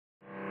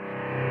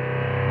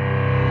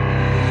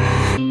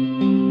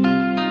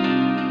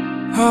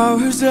How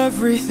has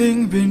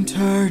everything been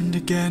turned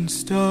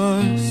against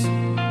us?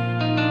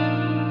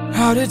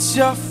 How did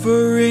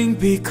suffering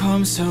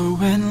become so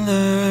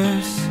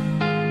endless?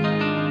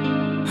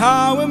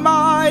 How am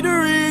I to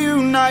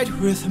reunite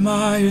with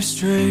my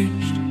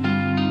estranged?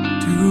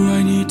 Do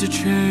I need to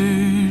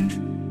change?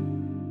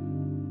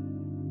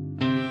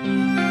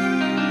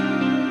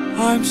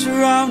 I'm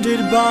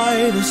surrounded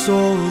by the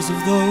souls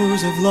of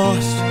those I've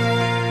lost.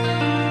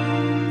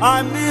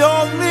 I'm the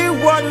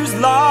only one whose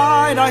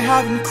line I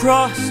haven't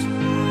crossed.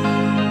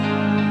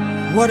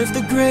 What if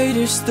the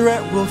greatest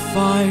threat we'll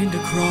find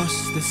across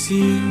the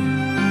sea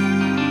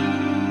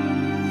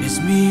is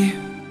me?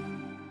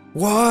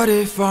 What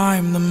if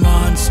I'm the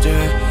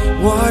monster?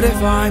 What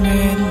if I'm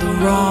in the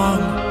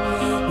wrong?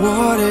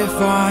 What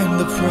if I'm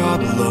the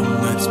problem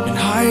that's been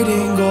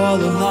hiding all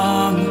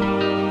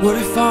along? What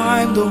if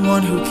I'm the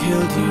one who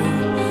killed you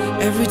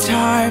every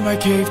time I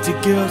cave to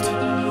guilt?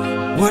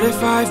 What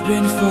if I've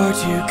been far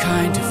too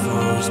kind to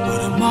foes,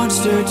 but a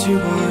monster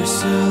to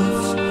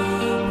ourselves?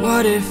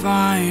 What if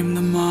I'm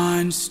the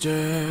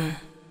monster?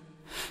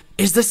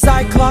 Is the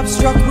Cyclops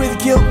struck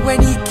with guilt when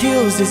he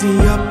kills? Is he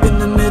up in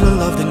the middle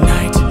of the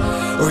night?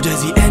 Or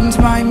does he end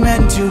my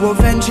men to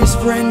avenge his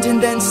friend and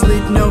then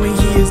sleep knowing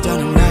he has done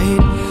him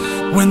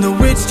right? When the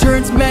witch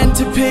turns men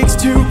to pigs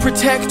to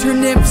protect her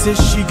nymphs, is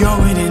she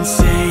going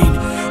insane?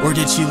 Or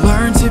did she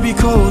learn to be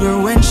colder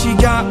when she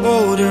got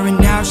older and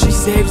now she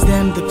saves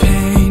them the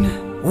pain?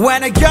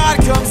 When a god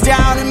comes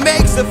down and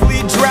makes a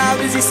fleet drown,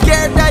 is he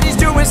scared that he's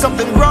doing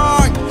something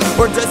wrong?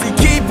 Or does he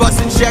keep us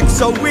in check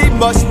so we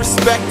must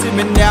respect him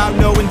and now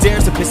no one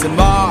dares to piss him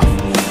off?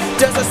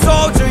 Does a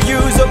soldier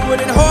use a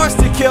wooden horse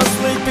to kill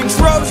sleeping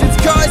Trojans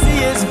cause he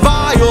is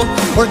vile?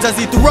 Or does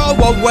he throw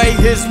away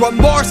his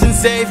remorse and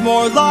save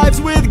more lives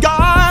with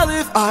guile?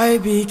 If I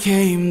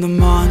became the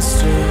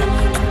monster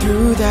and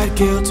threw that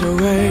guilt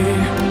away,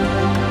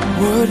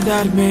 would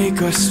that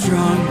make us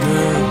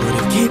stronger? Would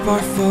it keep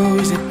our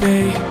foes at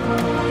bay?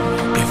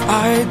 If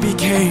I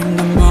became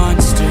the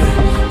monster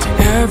to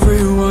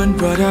everyone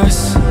but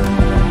us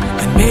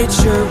and made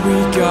sure we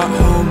got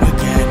home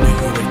again,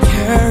 who would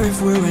care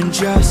if we're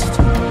unjust?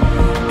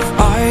 If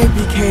I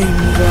became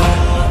the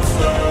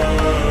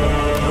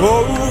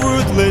oh,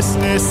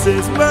 ruthlessness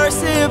is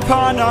mercy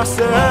upon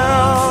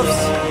ourselves.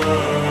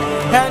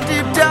 And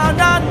deep down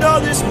I know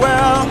this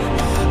well.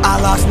 I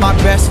lost my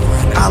best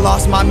friend, I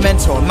lost my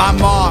mentor, my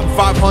mom,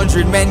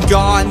 500 men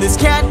gone. This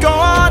can't go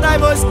on, I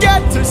must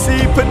get to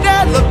see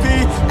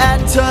Penelope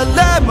and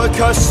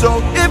Telemachus.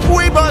 So if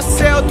we must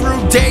sail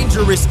through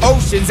dangerous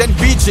oceans and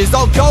beaches,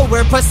 I'll go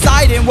where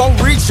Poseidon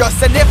won't reach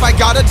us. And if I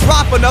gotta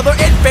drop another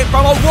infant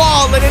from a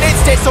wall in an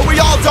instant so we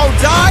all don't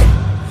die,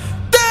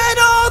 then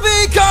I'll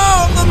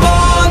become the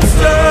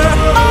monster.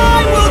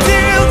 I will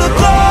deal the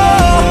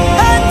blow,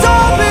 and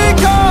I'll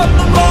become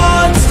the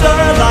monster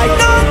like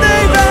none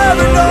they've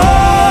ever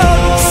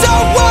known. So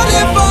what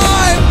if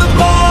I'm the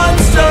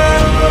monster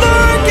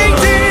lurking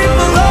deep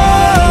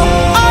below?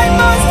 I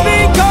must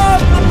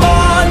become the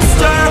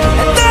monster,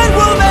 and then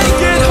we'll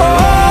make it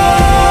home.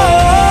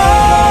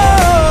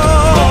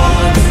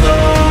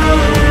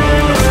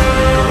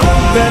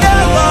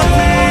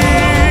 Penelope,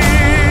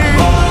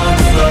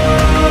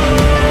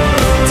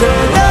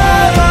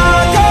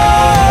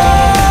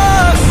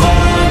 Telemachus.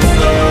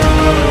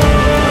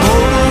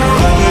 Oh,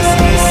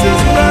 ruthlessness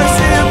is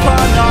mercy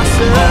upon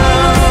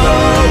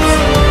ourselves.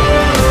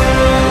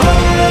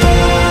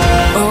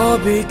 I'll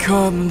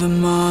become the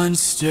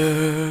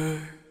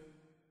monster.